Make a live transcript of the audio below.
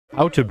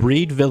How to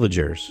breed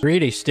villagers.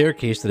 Create a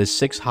staircase that is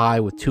 6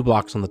 high with 2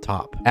 blocks on the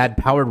top. Add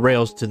powered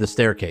rails to the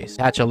staircase.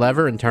 Attach a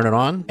lever and turn it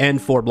on,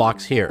 and 4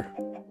 blocks here.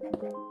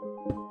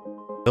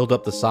 Build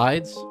up the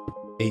sides.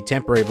 A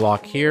temporary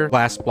block here,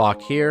 glass block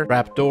here,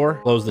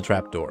 trapdoor, close the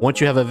trapdoor. Once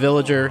you have a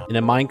villager in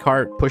a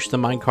minecart, push the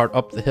minecart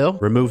up the hill,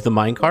 remove the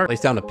minecart,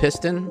 place down a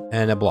piston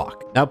and a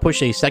block. Now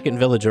push a second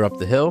villager up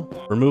the hill,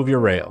 remove your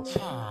rails.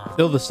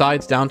 Fill the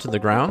sides down to the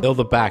ground, fill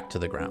the back to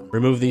the ground.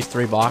 Remove these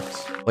 3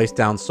 blocks, place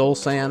down soul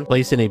sand,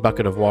 place in a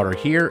bucket of water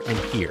here and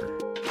here.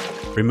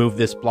 Remove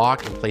this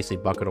block and place a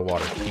bucket of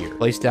water here.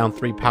 Place down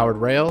 3 powered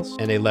rails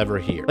and a lever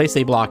here. Place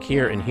a block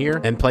here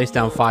and place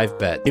down 5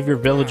 beds. Give your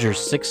villagers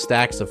 6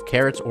 stacks of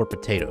carrots or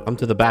potato. Come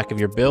to the back of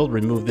your build,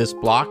 remove this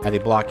block, add a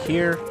block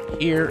here,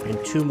 here,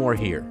 and 2 more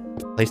here.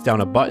 Place down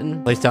a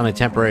button, place down a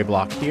temporary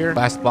block here,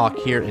 glass block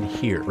here and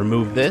here.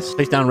 Remove this,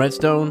 place down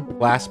redstone,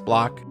 glass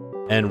block,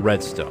 and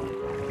redstone.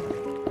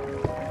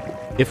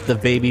 If the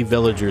baby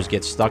villagers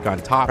get stuck on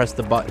top, press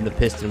the button, the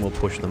piston will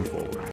push them forward.